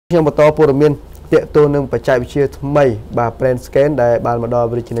ខ្ញុំបន្តព័ត៌មានទាក់ទងនឹងបច្ចេកវិទ្យាថ្មីបាទ Brain Scan ដែលបានមកដល់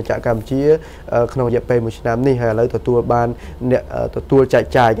វិទ្យាល័យកម្ពុជាក្នុងរយៈពេល1ឆ្នាំនេះហើយឥឡូវទទួលបានអ្នកទទួលចែក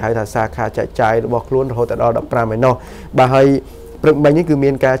ចាយគេហៅថាសាខាចែកចាយរបស់ខ្លួនរហូតដល់15ឯណោះបាទហើយព្រឹកមិញនេះគឺមា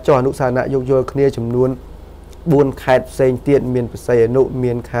នការចុះអនុសាសនៈយោគយល់គ្នាចំនួន4ខេត្តផ្សេងទៀតមានបរសៃអនុ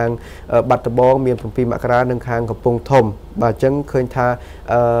មានខាងបាត់ដំបងមាន7មករានិងខាងកំពង់ធំបាទអញ្ចឹងឃើញថា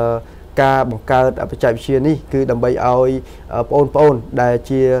ការបង្កើតបច្ចេកវិទ្យានេះគឺដើម្បីឲ្យបងប្អូនដែល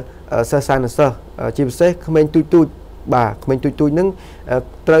ជាសិស្សសាស្ត្រសិស្សជាពិសេសក្មេងទូចបាទក្មេងទូចហ្នឹង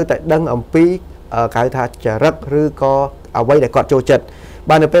ត្រូវតែដឹងអំពីគេហៅថាចរិតឬក៏អ្វីដែលគាត់ចូលចិត្ត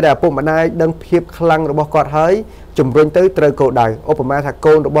បាទនៅពេលដែលឪពុកម្ដាយដឹងភាពខ្លាំងរបស់គាត់ហើយជំរុញទៅត្រូវគោលដៅឧបមាថា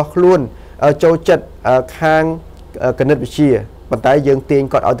កូនរបស់ខ្លួនចូលចិត្តខាងគណិតវិទ្យាប៉ុន្តែយើងទាញ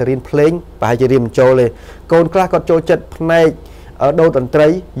គាត់ឲ្យទៅរៀនភ្លេងប្រហែលជារៀនមិនចូលទេកូនខ្លះគាត់ចូលចិត្តផ្នែកដូរតន្ត្រី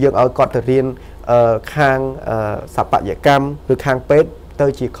យើងឲ្យគាត់ទៅរៀនខាងសប្បាយកម្មឬខាងពេទ្យទៅ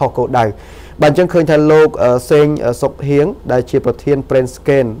ជាខុសគោលដៅបាទអញ្ចឹងឃើញថាលោកសេងសុកហៀងដែលជាប្រធាន Brain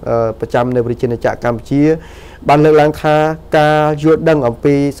Scan ប្រចាំនៅវិទ្យាល័យកម្ពុជាបានលើកឡើងថាការយល់ដឹងអំ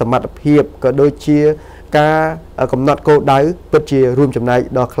ពីសមត្ថភាពក៏ដូចជាការកំណត់គោលដៅពិតជារួមចំណែក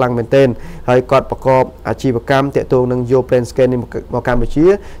ដ៏ខ្លាំងមែនទែនហើយគាត់ប្រកបអាជីវកម្មតាក់ទងនឹងយក Brain Scan នេះមកកម្ពុជា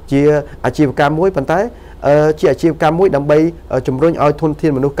ជាអាជីវកម្មមួយប៉ុន្តែជាអាជីវកម្មមួយដើម្បីជំរុញឲ្យធនធា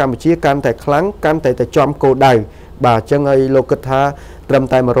នមនុស្សកម្ពុជាកាន់តែខ្លាំងកាន់តែចំគោលដៅបាទអញ្ចឹងហើយលោកគិតថាត្រឹម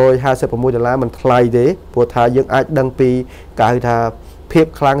តែ$156មិនថ្លៃទេព្រោះថាយើងអាចដឹងពីគេហៅថាភាព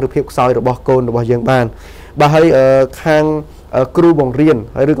ខ្លាំងឬភាពខ្សោយរបស់កូនរបស់យើងបានបាទហើយខាងគ្រូបង្រៀន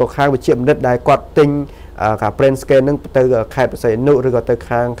ហើយឬក៏ខាងវិជ្ជាបណ្ឌិតដែលគាត់ទិញការ Brain Scan នឹងទៅខេត្តបរសៃអនុឬក៏ទៅ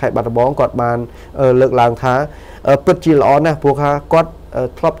ខាងខេត្តបាត់ដំបងគាត់បានលើកឡើងថាពិតជាល្អណាស់ព្រោះថាគាត់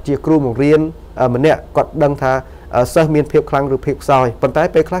ធ្លាប់ជាគ្រូបង្រៀនម្នាក់គាត់ដឹងថាសិស្សមានភាពខ្លាំងឬភាពខ្សោយប៉ុន្តែ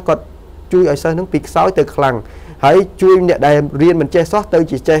ពេលខ្លះគាត់ជួយឲ្យសិស្សនឹងពីខ្សោយទៅខ្លាំងហើយជួយអ្នកដែលរៀនមិនចេះសោះទៅ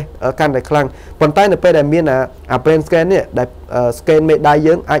ជាចេះកាន់តែខ្លាំងប៉ុន្តែនៅពេលដែលមានអា Brain Scan នេះដែល scan មេដៃ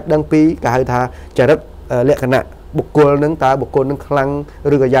យើងអាចដឹងពីគេហៅថាចរិតលក្ខណៈបុគ្គលនឹងតើបុគ្គលនឹងខ្លាំង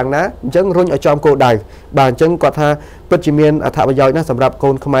ឬក៏យ៉ាងណាអញ្ចឹងរុញឲ្យចំគោលដៅបាទអញ្ចឹងគាត់ថាពិតជាមានអត្ថប្រយោជន៍ណាស់សម្រាប់កូ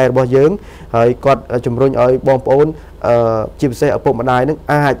នខ្មែររបស់យើងហើយគាត់ជំរុញឲ្យបងប្អូនជាពិសេសឪពុកម្ដាយនឹង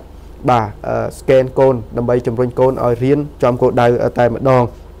អាចបាទ scan កូនដើម្បីជំរុញកូនឲ្យរៀនចំគោលដៅតែម្ដង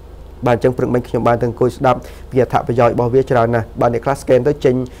បាទអញ្ចឹងព្រឹកមិញខ្ញុំបានទៅអង្គុយស្ដាប់ពីអត្ថប្រយោជន៍របស់វាច្រើនណាស់បាទអ្នកខ្លះ scan ទៅ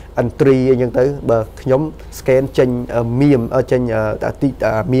ចេញអន្ត្រីអញ្ចឹងទៅបើខ្ញុំ scan ចេញមៀមចេញទី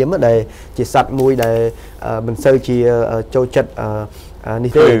មៀមដែលជាសត្វមួយដែលមិនសូវជាចូលចិត្ត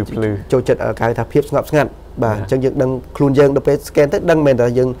នេះទេចូលចិត្តគេហៅថាភាពស្ងប់ស្ងាត់បាទអញ្ចឹងយើងដឹងខ្លួនយើងដល់ពេល scan ទៅដឹងមែនតើ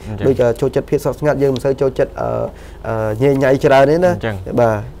យើងដូចចូលចិត្តភាពស្ងប់ស្ងាត់យើងមិនសូវចូលចិត្តញ៉ៃញ៉ៃច្រើនទេណា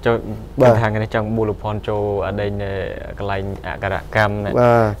បាទចូលខាងនេះចង់មូលភណ្ឌចូលអដែងកន្លែងអក្សរកម្ម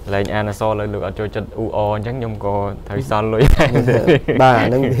កន្លែងអានអក្សរលើលោកអត់ចូលចិត្តអ៊ូអអញ្ចឹងខ្ញុំក៏ត្រូវសល់លុយបាទអា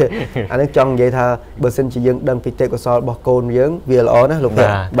នឹងចង់និយាយថាបើសិនជាយើងដឹងពីទេពកោសល្យរបស់កូនយើងវាល្អណាស់លោកបា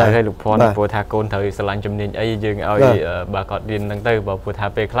ទហើយលោកភ័ណ្ឌព្រោះថាកូនត្រូវស្រឡាញ់ជំនាញអីយើងឲ្យបើគាត់រៀនហ្នឹងទៅបើព្រោះថា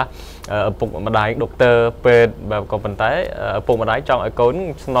ពេលខ្លះឪពុកម្ដាយដុកទ័រពេទ្យបែបក៏ប៉ុន្តែឪពុកម្ដាយចង់ឲ្យកូន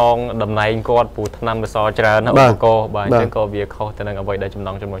ស្នងតំណែងគាត់ពូថ្នាំសច្រើនឧបករណ៍បាទអញ្ចឹងក៏វាខុសទៅនឹងអ្វីដែលចំណ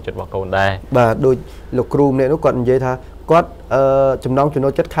ង់ចំណូលចិត្តរបស់កូនដែរបាទដូចលោកគ្រូម្នាក់នោះគាត់និយាយថាគាត់ចំណង់ចំណូ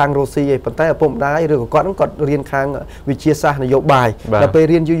លចិត្តខាងរុស្ស៊ីឯងប៉ុន្តែឪពុកម្ដាយឬក៏គាត់ហ្នឹងគាត់រៀនខាងវិទ្យាសាស្ត្រនយោបាយដល់ពេល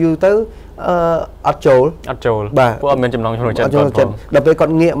រៀនយូរទៅអត់ចូលបាទពួកអត់មានចំណង់ចំណូលចិត្តដល់ពេលគា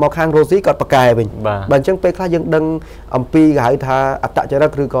ត់ងាកមកខាងរុស្ស៊ីគាត់ប្រកែវិញបាទអញ្ចឹងពេលខ្លះយើងដឹងអំពីគេហៅថាអត្តចរិ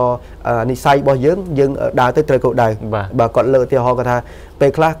តឬក៏និស្ស័យរបស់យើងដើរទៅត្រូវគោលដៅបាទគាត់លើកឧទាហរណ៍គាត់ថាពេ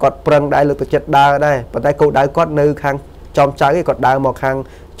លខ្លះគាត់ប្រឹងដែរលើកទឹកចិត្តដើរដែរប៉ុន្តែគោលដៅគាត់នៅខាងចំចៅឯងគាត់ដើរមកខាង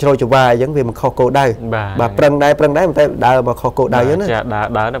ជ្រោយចវាអញ្ចឹងវាមិនខុសគោលដៅបាទប្រឹងដែរប៉ុន្តែដើរមកខុសគោលដៅហ្នឹងណាចា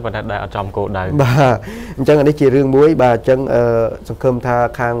ដើរតែប៉ុន្តែដើរអត់ចំគោលដៅបាទអញ្ចឹងនេះជារឿងមួយបាទអញ្ចឹងសង្ឃឹមថា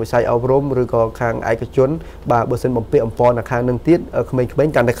ខាងវិស័យអប់រំឬក៏ខាងឯកជនបាទបើសិនបំពាក់អំពន់នៅខាងនឹងទៀតក្មេងៗ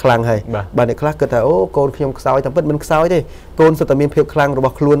កាន់តែខ្លាំងហើយបាទអ្នកខ្លះគិតថាអូកូនខ្ញុំខ្សោយតែពិតមិនខ្សោយទេកូនសុទ្ធតែមានភាពខ្លាំងរប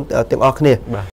ស់ខ្លួនទាំងអស់គ្នា